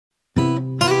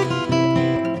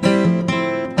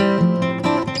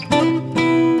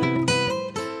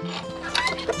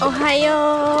は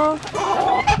よう。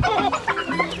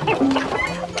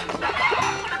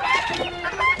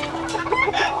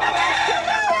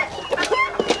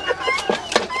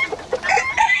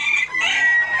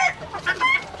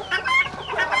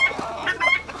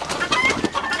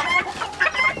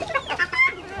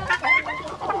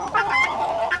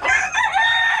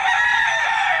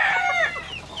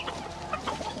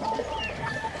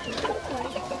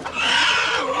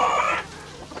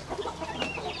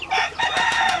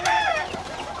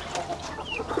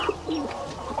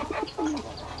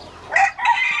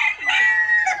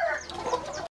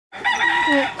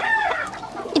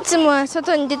いつもは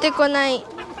外に出てこない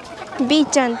B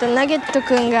ちゃんとナゲット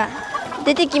くんが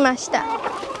出てきました。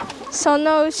そ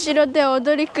の後ろで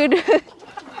踊り狂うどうしたお前。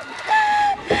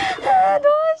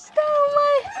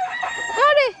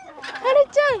あれ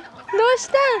ちゃんどうし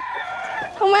た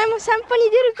ん。お前も散歩に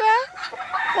出るか。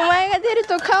お前が出る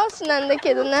とカオスなんだ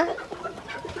けどな。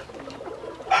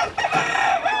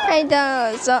はいど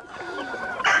うぞ。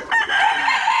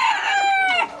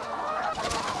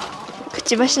く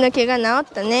ちばしの毛が治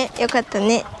ったね。よかった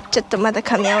ね。ちょっとまだ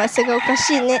噛み合わせがおかし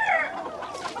いね。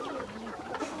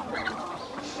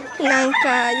なん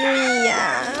かゆい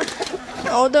や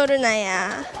踊るなや。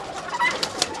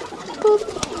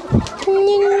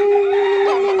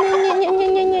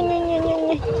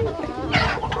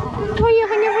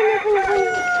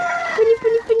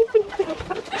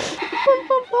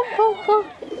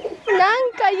な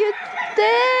んか言って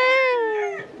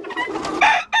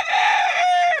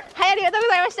はい、ありがとうご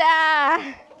ざいました。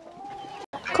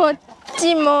こっ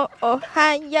ちもお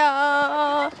は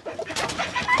よう。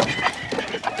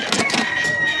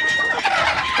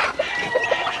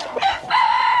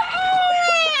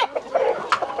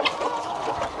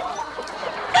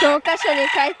教科書に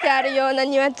書いてあるような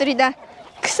鶏だ。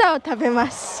草を食べ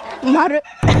ます。丸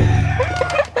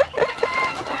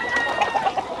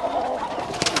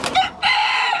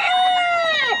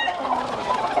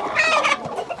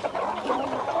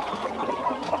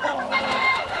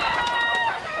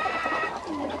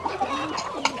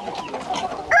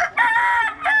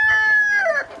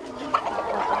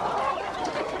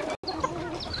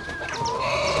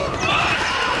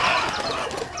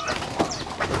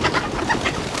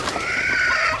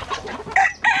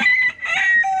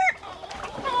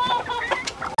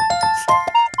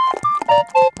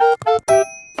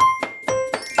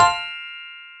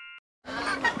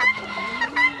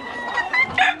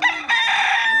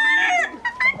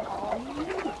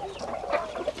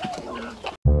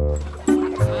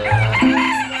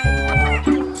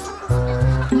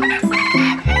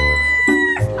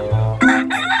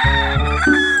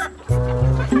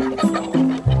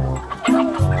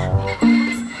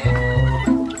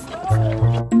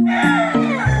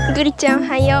ぐりちゃんお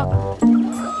はよう。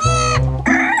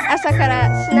朝か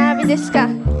ら砂浴びですか。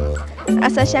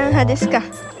朝シャン派ですか。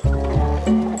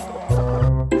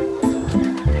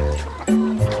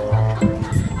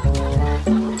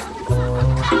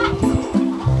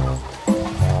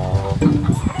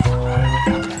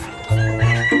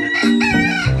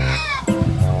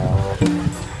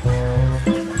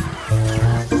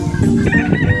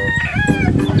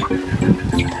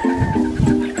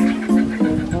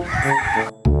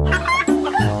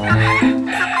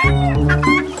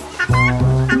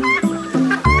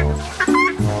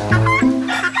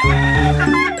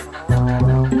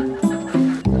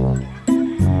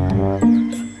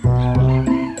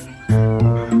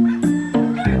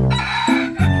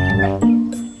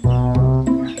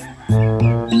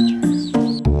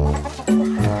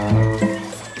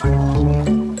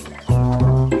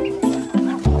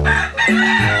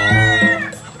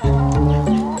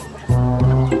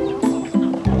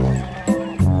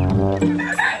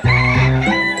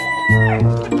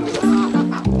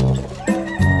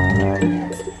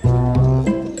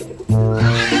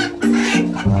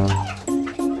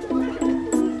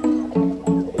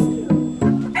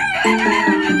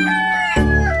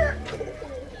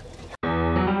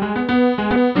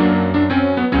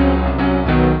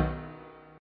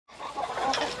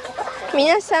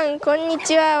皆さんこんに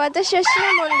ちは。私はシ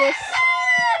ナモンです。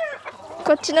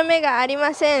こっちの目があり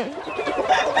ません。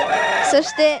そ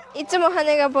していつも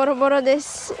羽がボロボロで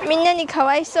す。みんなにか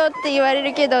わいそうって言われ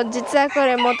るけど、実はこ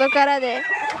れ元からで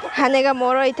羽が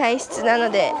脆い体質なの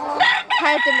で、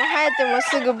生えても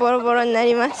すぐボロボロにな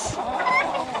ります。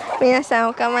皆さん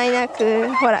お構いな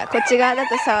く。ほらこっち側だ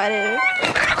と触れる。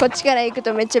こっちから行く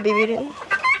とめっちゃビビる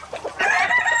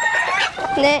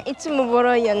ね。いつもボ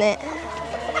ロいよね。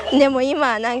でも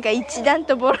今はなんか一段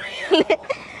とボロいよね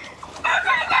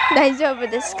大丈夫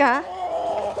ですか。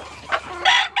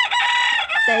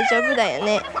大丈夫だよ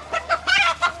ね。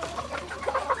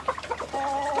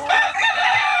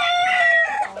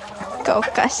かお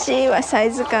かしいわ、サ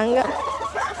イズ感が。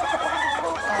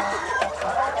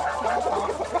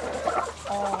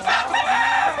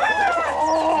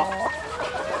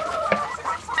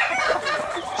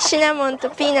シナモンと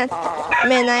ピーナッツ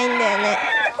目ないんだよね。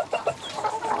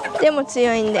でも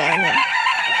強いんだよね。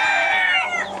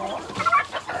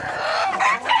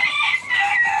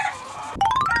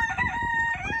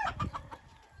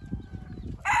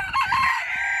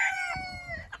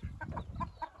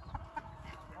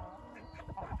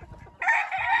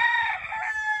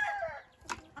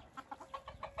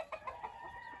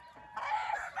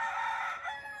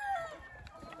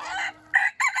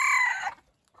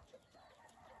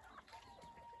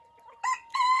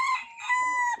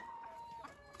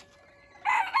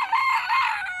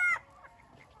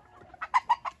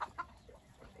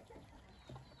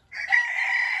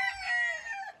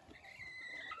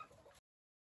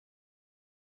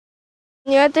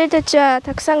鶏たちは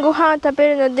たくさんご飯を食べ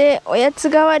るので、おやつ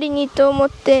代わりにと思っ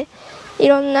てい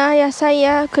ろんな野菜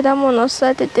や果物を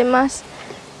育ててます。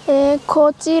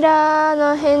こちら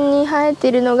の辺に生えて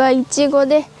いるのがイチゴ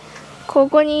で、こ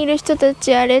こにいる人た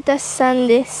ちはレタスさん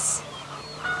です。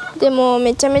でも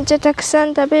めちゃめちゃたくさ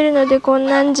ん食べるので、こん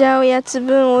なんじゃおやつ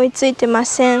分追いついてま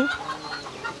せん。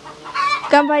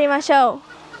頑張りましょ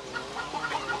う。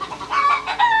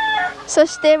そ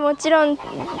してもちろん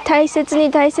大切に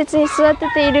育て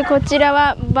ているこちら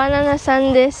はバナナさ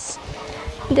んです。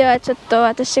ではちょっと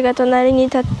私が隣に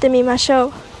立ってみまし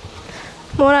ょ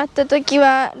う。もらった時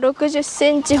は60セ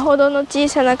ンチほどの小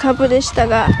さな株でした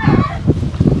が、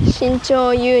身長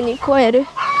を優に超える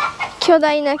巨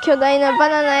大なバ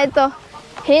ナナへと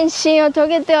変身を遂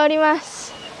げておりま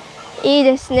す。いい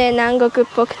ですね、南国っ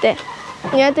ぽくて。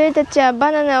鶏たちは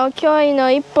バナナを驚異の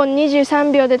1本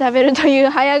23秒で食べるという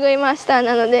早食いマスター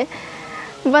なので、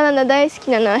バナナ大好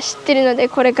きなのは知ってるので、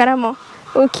これからも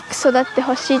大きく育って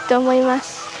ほしいと思いま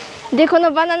す。で、こ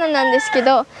のバナナなんですけ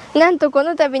ど、なんとこ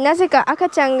の度なぜか赤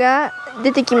ちゃんが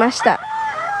出てきました。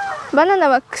バナナ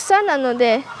は草なの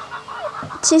で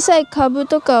小さい株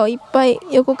とかをいっぱい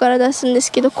横から出すんで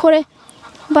すけど、これ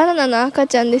バナナの赤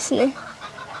ちゃんですね。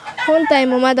本体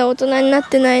もまだ大人になっ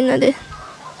てないので、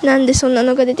なんでそんな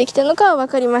のが出てきたのかは分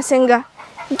かりませんが、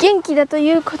元気だと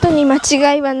いうことに間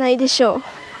違いはないでしょ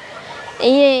う。イ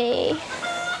エーイ。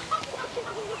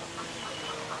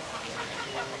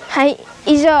はい、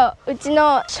以上うち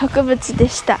の植物で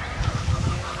した。